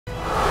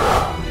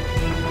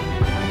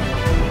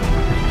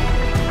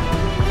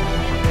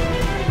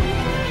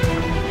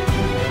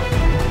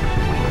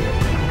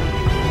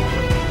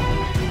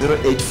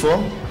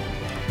084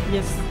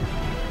 Yes.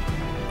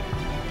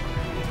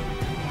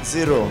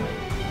 0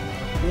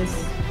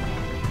 Yes.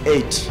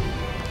 8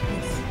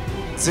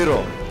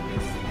 0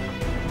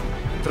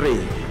 3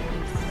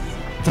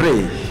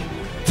 3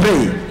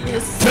 3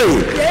 Yes. 3.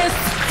 Yes.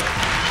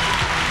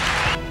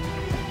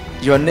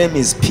 Your name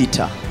is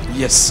Peter.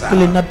 Yes, sir.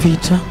 Kulina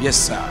Peter. Yes,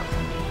 sir.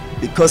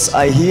 Because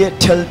I hear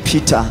tell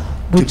Peter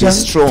to be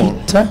strong.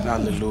 Peter.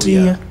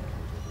 Hallelujah.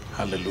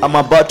 Hallelujah. I'm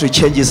about to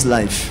change his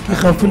life.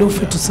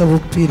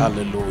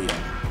 Hallelujah.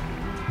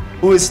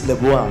 Who is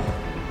Leboa?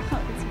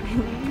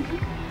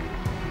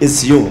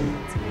 It's you.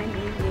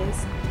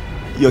 Yes.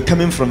 You're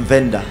coming from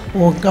VENDA.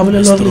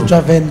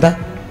 VENDA.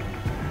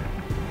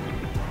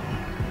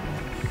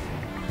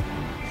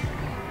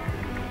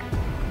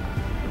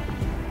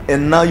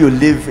 And now you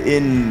live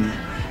in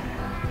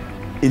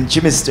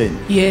Jimiston.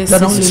 Yes,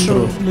 it's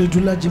true.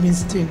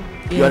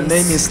 Your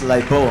name is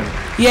Libo.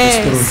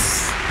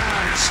 Yes.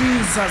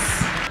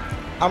 Jesus.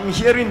 I'm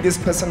hearing this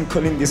person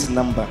calling this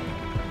number.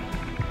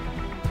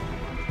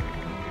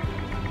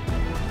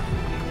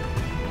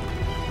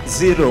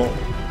 Zero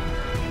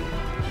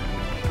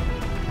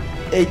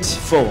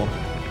 84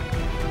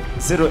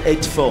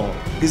 084.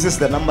 This is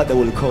the number they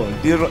will call.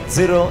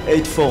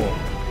 084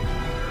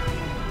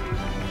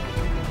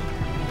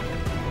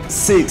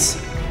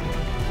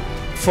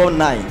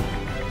 649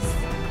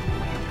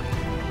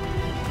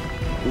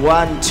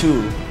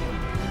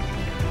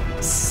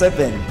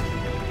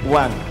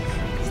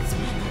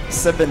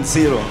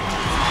 127170.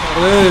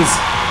 Yes.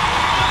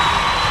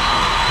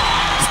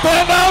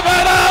 Stand up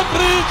and up,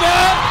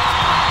 preacher.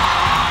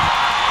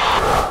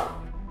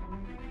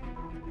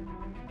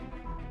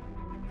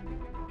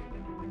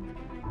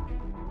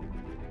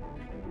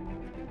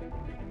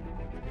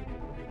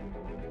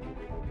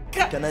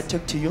 Can I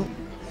talk to you?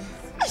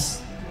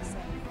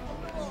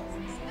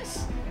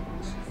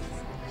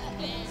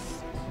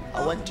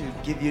 I want to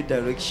give you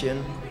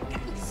direction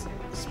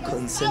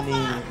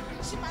concerning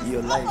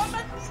your life.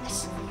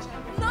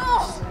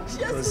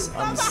 Because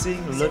I'm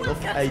seeing a lot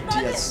of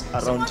ideas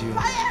around you.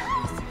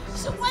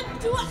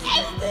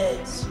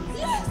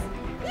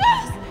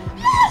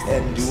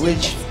 And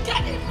which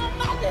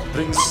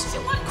brings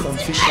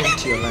confusion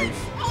to your life.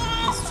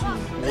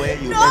 Where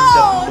you end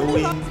up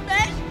knowing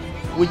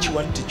which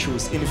one to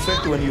choose. In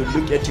fact, when you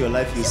look at your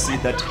life, you see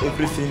that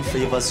everything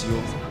favors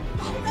you.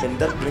 And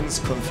that brings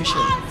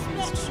confusion.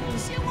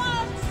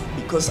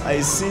 Because I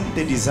see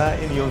the desire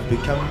in you of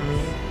becoming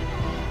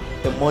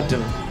a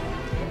model.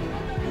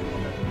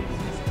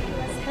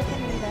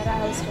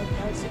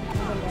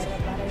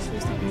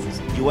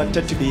 You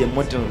wanted to be a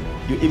model.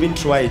 You even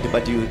tried,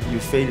 but you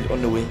failed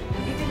on the way.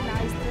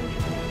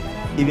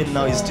 Even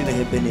now it's still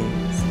happening.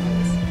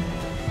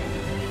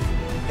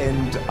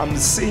 And I'm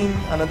seeing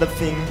another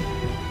thing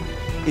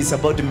is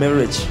about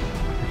marriage.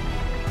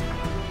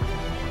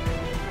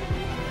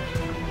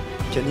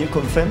 Can you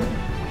confirm?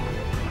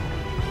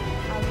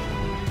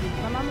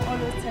 My mom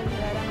always tells me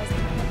that I must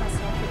prepare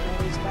myself for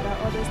marriage, but I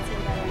always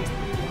think that I'm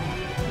still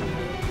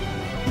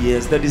young.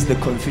 Yes, that is the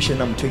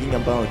confusion I'm talking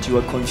about. You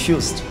are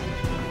confused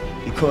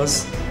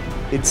because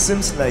it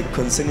seems like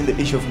concerning the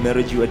issue of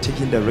marriage, you are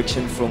taking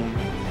direction from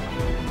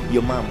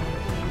your mom.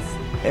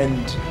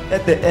 And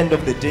at the end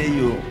of the day,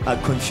 you are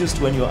confused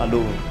when you're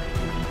alone.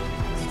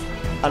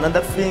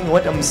 Another thing,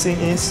 what I'm saying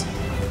is,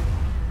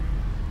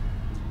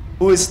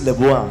 who is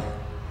Leboa?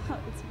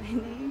 It's my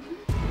name.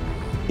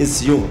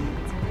 It's you.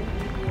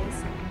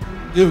 Yes.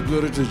 Give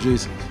glory to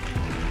Jesus.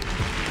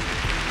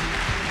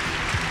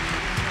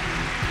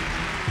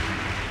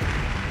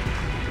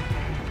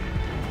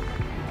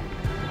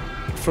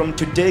 From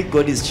today,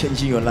 God is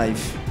changing your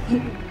life.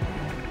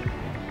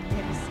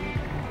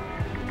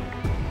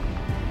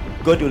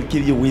 God will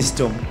give you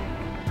wisdom.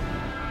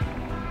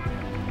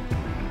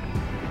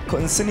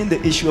 Concerning the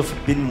issue of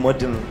being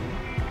model,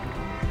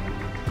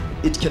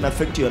 it can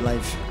affect your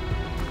life.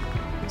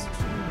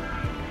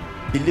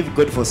 Believe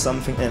God for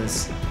something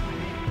else.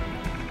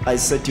 I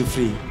set you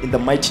free in the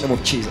mighty name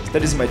of Jesus.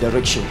 That is my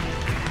direction.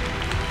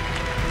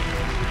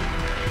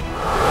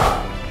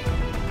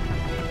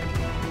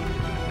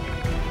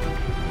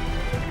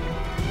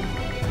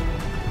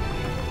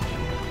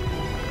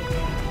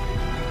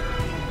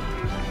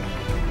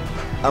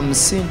 I'm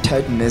seeing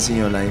tightness in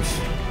your life.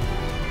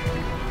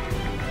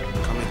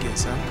 Come again,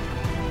 sir.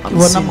 I'm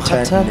seeing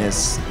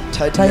tightness.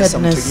 Tightness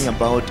I'm talking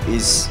about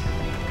is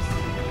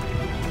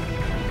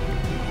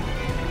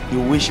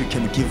you wish you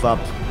can give up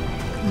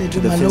to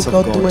the face of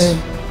God.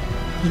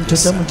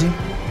 Yes,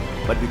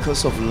 But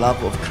because of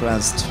love of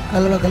Christ,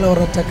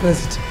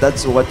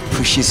 that's what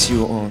pushes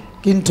you on.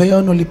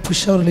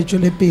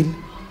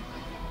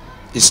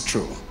 It's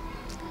true.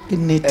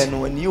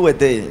 And when you were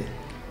there,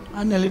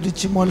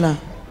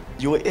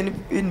 you were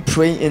in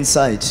praying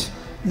inside.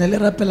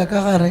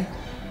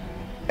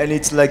 And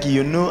it's like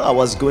you knew I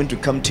was going to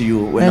come to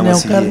you when I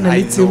was here.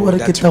 I know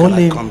that you're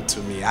gonna come to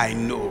me. I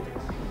know.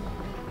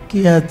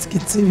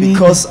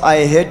 Because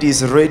I heard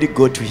He's ready,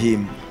 go to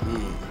Him.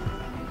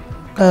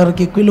 ka re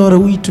ke kwile hore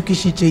o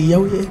itukišitše ya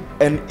o ye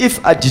And if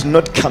I did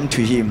not come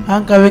to him, a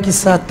nkabe ke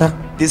sata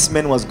this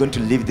man was going to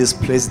leave this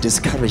place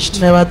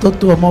discouraged ne ba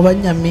totoa mo ba You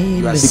are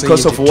nyamile saying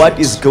because of the what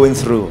truth. is going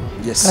through.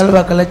 Yes. ka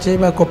lebaka la tše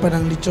ba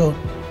kopanang le tšona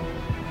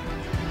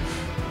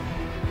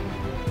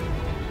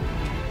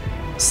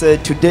Say,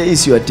 today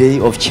is your day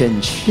of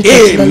change. Ke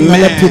tšatši la lena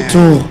la Amen.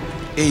 phetogo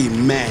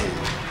Amen.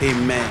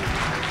 Amen.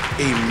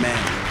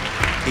 Amen.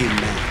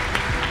 Amen.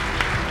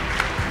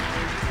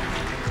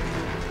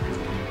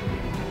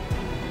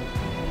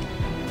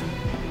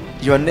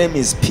 Your name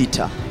is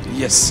Peter.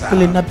 Yes, ke sir.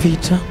 lena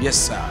Peter Yes,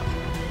 sir.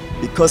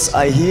 Because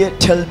I hear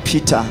tell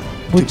Peter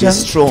to be botšang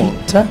strong.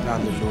 Peter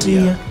Hallelujah.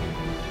 tia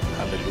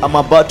Hallelujah. I'm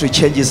about to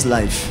change his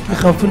life. ke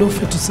gafile o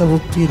fetosa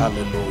bophelo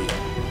Hallelujah.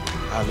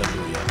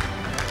 Hallelujah.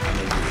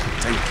 Hallelujah.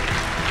 Thank you.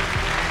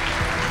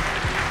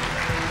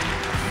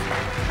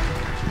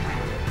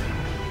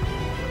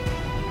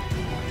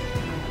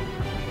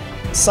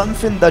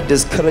 Something that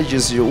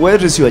discourages you.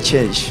 Where is your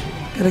church?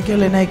 kereke ya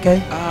lena e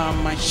kae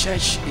My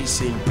church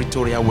is in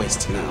Pretoria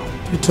West now.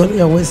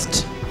 Pretoria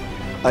West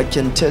I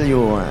can tell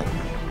you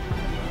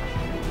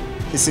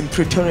it's in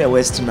Pretoria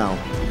West now.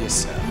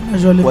 Yes, sir. na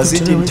jwale Was it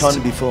Pretoria in West.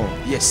 town before?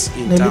 Yes,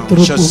 in Nele town,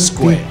 toropong Church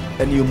Square.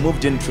 pele. And you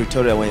moved in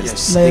Pretoria West?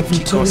 Yes, Like they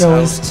kick us Pretoria out.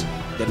 West.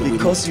 Then we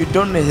Because moved. you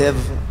don't have,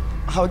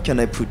 how can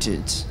I put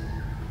it?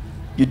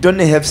 You don't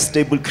have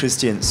stable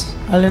Christians.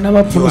 a lena ba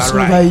You are pholoso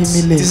ba right.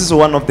 This imile is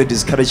one of the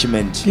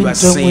discouragement. You are Into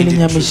saying the willing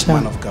truth, ambition.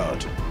 man of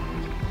God.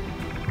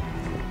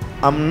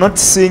 I'm not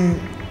seeing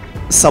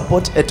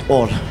support at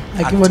all.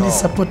 a ke At bone all.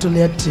 support le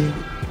ya teng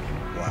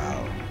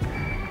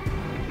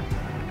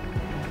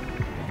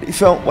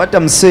Wow. What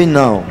I'm saying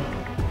now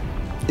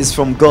is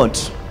from God.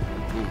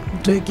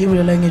 ntho e ke e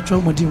bolelang e tswa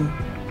ho modimo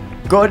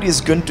God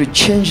is going to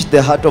change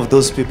the heart of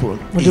those people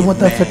modimo o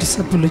tla Amen.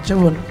 fetosa pelo tša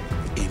bona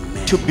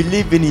Amen. to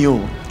believe in you.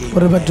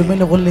 gore ba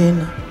dumele go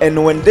lena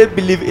And when they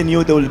believe in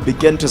you, they will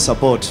begin to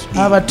support.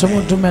 a batho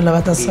mo dumela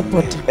ba tla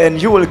support And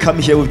you will come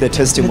here with the le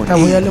testimony.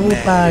 tabo ya le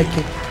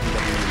bopaki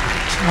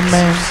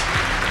amen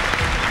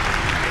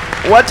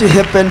What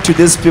happened to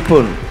these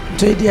people?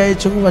 ntho e di a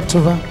etse go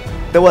batho ba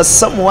There was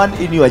someone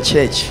in your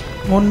church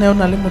monne o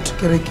na le motho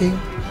kerekeng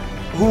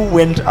who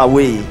went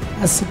away.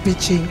 a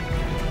sepetšeng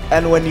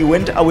And when he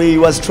went away, he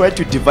was trying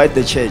to divide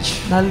the church.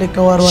 na le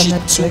ka wa re wa She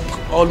network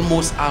took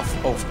almost half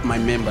of my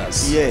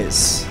members.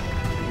 Yes.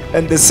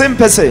 And the same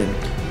person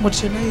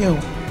motho ena eo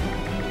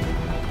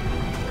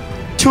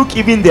took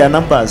even their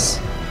numbers.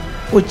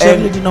 o tšere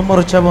le And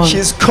dinomoro tša bona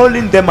She's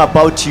calling them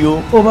about you,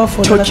 o ba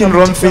folela talking ka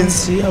wrong nnete ka things,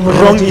 ntši, a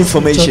bolela wrong tše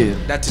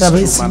information. That is Taba e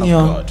true, seng man of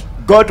yona. God.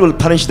 God will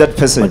punish that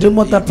person.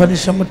 modimo o tla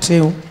phaniša motho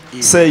eo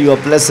Say you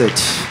are blessed.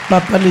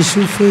 papa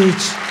lešo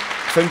fetše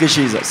Thank you,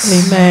 Jesus.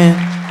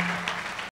 amen